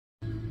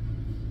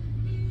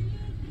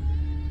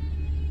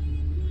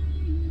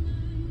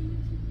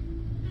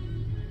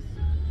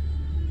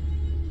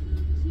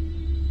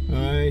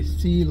I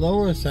see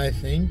Lois, I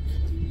think.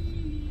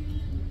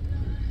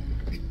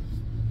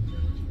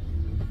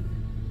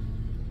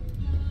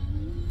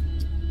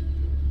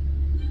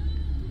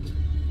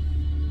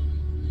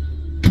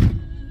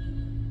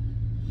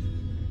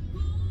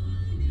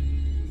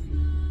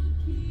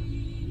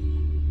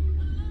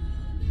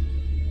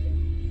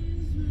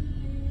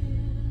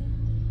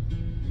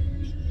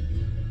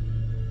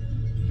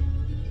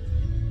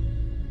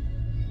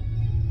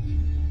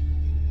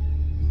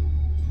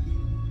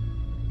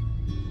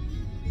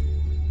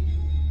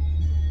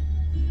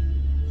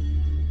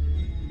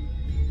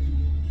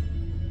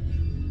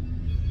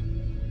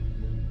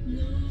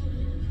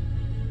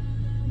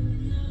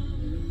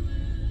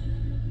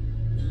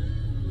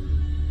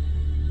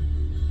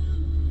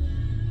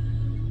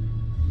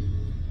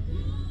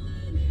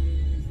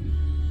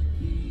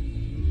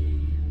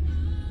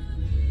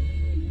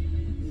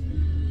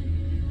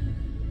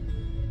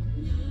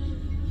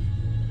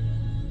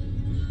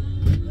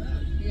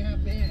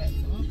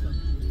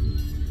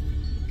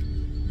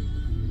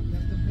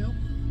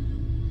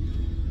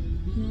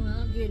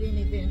 Get in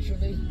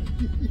eventually.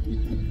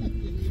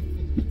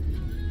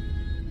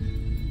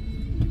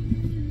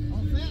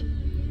 All set?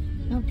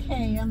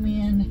 Okay, I'm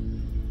in.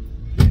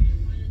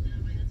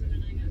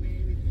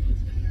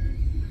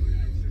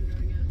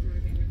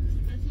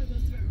 That's what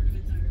most of our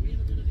ornaments are. We have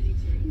a little bitty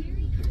tree.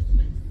 Merry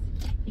Christmas.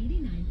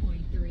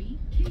 89.3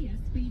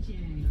 KSBJ.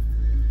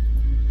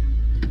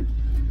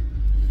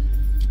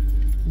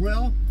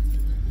 Well,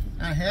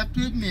 I have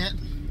to admit,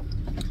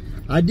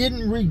 I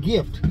didn't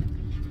re-gift.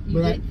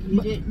 I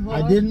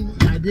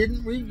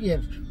didn't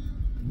re-gift,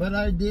 but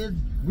I did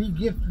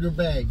re-gift your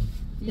bag.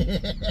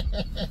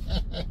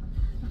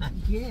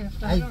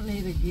 Gift? I don't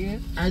need a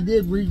gift. I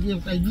did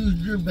re-gift. I used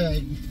your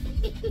bag.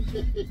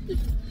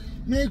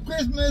 Merry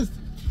Christmas.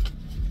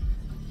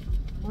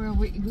 Well,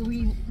 we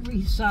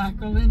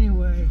recycle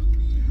anyway.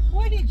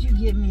 What did you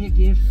give me a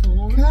gift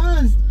for?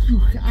 Because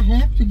I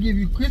have to give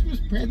you Christmas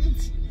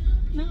presents.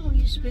 No,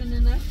 you spend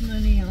enough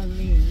money on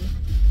me.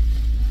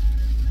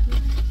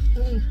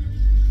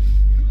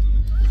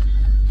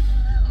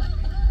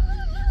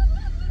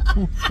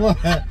 What?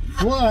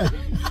 What?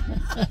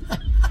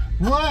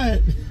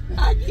 What?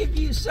 I give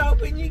you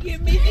soap and you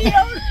give me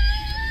deodorant.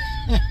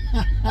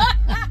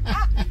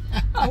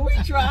 Are we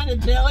trying to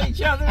tell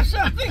each other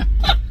something?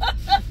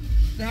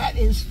 That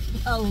is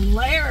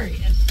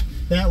hilarious.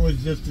 That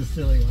was just a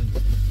silly one.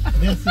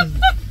 This is...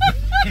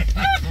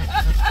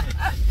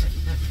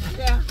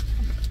 Yeah.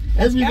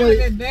 That's kind of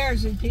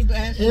embarrassing. People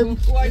ask me,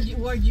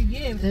 what'd you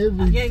give?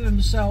 I gave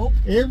him soap.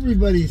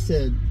 Everybody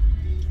said,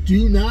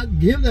 do not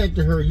give that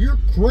to her. You're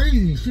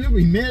crazy. She'll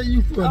be mad at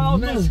you for a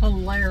month. That's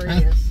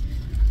hilarious.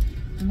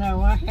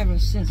 No, I have a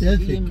sense of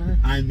humor.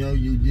 I know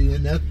you do,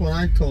 and that's what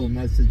I told him.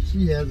 I said,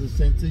 she has a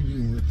sense of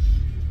humor.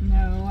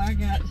 No, I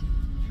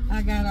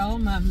got all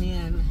my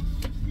men.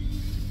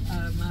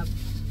 My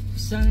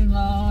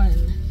son-in-law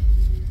and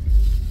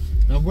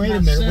now wait a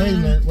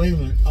minute.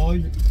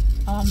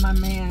 All my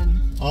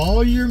men.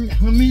 How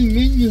many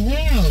men you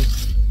have?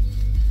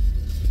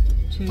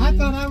 2. I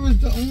thought I was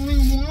the only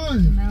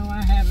one. No,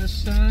 I have a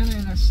son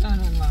and a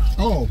son-in-law.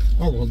 Oh,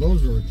 well,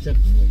 those are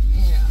acceptable.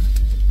 Yeah.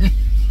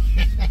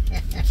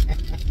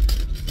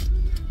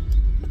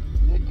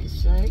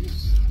 Goodness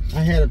sakes.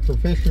 I had a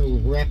professional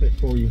wrap it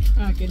for you.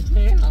 I can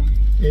tell.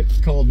 It's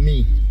called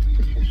me.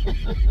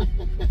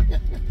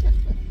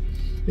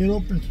 It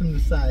opens from the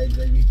side,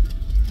 baby.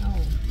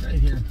 Oh. Right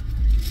here.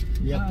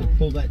 You have to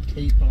pull that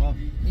tape off.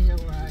 You're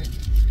right.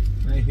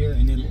 Right here,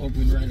 and it'll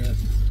open right up.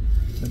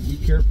 But be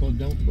careful,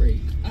 don't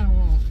break. I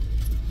won't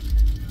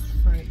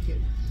break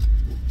it.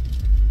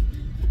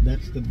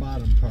 That's the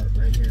bottom part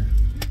right here.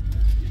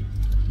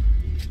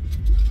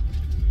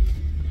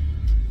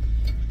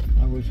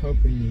 I was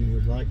hoping you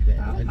would like that.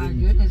 Oh my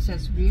goodness,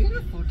 that's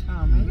beautiful,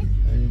 Tommy.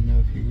 I didn't know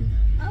if you would.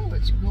 Oh,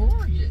 it's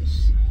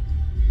gorgeous.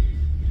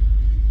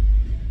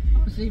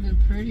 Oh, it's even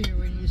prettier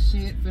when you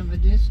see it from a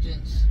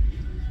distance.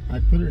 I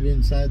put it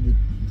inside the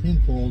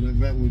tinfoil,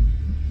 and that would,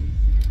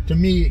 to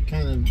me, it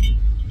kind of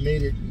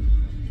made it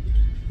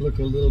look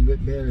a little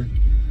bit better.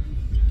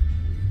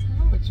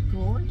 Oh, it's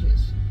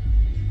gorgeous.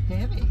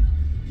 Heavy.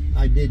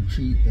 I did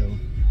cheat, though.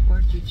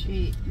 Where'd you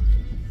cheat?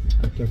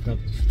 I took out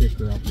the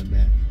sticker off the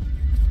back.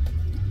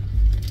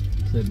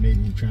 It said made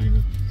in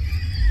China.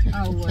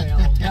 Oh,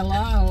 well,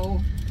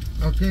 hello.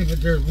 Okay,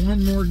 but there's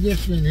one more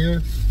gift in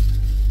here.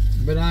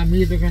 But I'm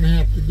either going to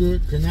have to do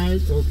it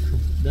tonight or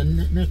the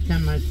next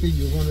time I see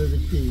you, one of the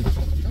two.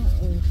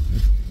 Uh-oh.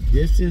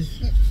 This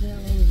is... It fell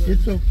over.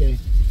 It's okay.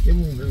 It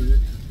won't hurt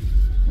it.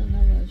 Oh, no,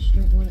 I just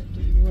don't want it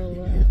to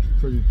roll out. It's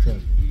pretty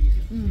tough.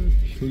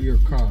 To your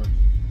car.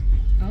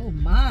 Oh,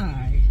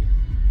 my.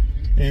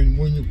 And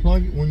when you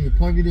plug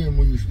it in,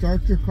 when you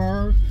start your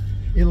car,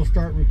 it'll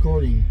start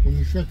recording. When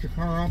you shut your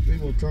car off,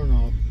 it will turn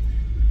off.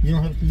 You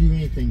don't have to do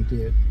anything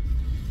to it.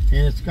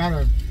 And it's got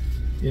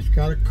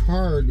a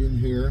card in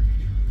here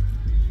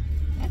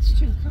That's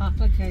too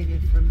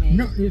complicated for me.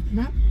 No, it's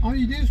not. All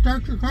you do is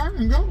start your car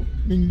and go.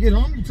 Then you get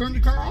home, you turn the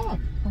car off.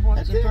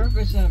 What's the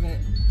purpose of it?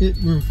 It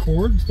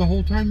records the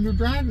whole time you're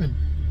driving.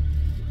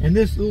 And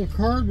this little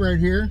card right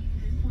here,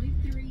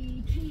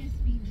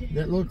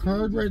 that little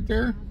card right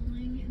there,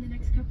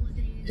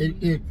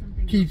 it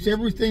keeps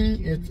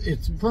everything.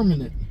 It's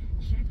permanent.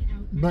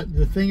 But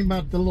the thing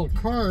about the little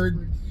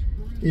card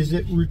is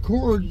it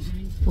records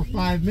for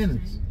 5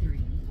 minutes,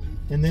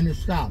 and then it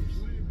stops,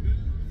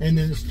 and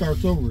then it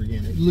starts over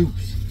again. It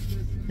loops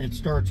and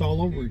starts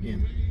all over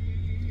again,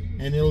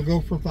 and it'll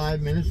go for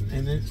 5 minutes,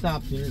 and then it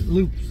stops and it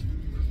loops.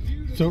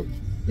 So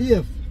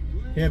if,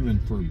 heaven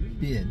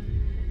forbid,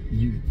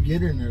 you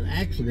get in an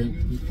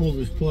accident, you pull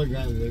this plug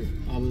out of the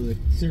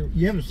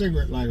you have a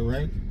cigarette lighter,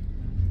 right?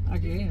 I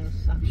guess.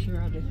 I'm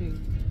sure I do.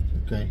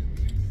 Okay.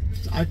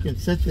 So I can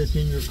set this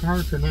in your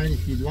car tonight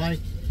if you'd like,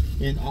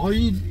 and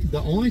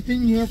the only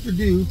thing you have to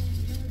do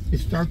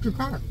is start your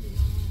car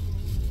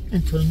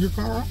and turn your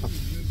car off.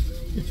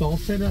 It's all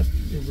set up.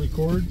 It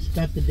records,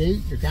 got the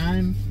date, the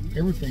time,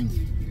 everything.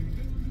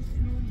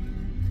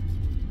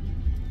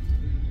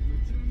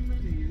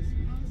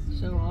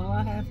 So all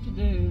I have to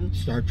do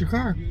Start your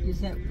car.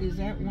 is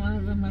that one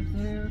of them up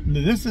there?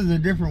 Now, this is a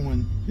different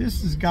one.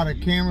 This has got a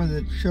camera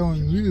that's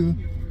showing you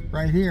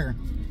right here,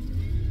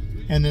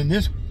 and then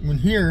this one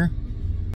here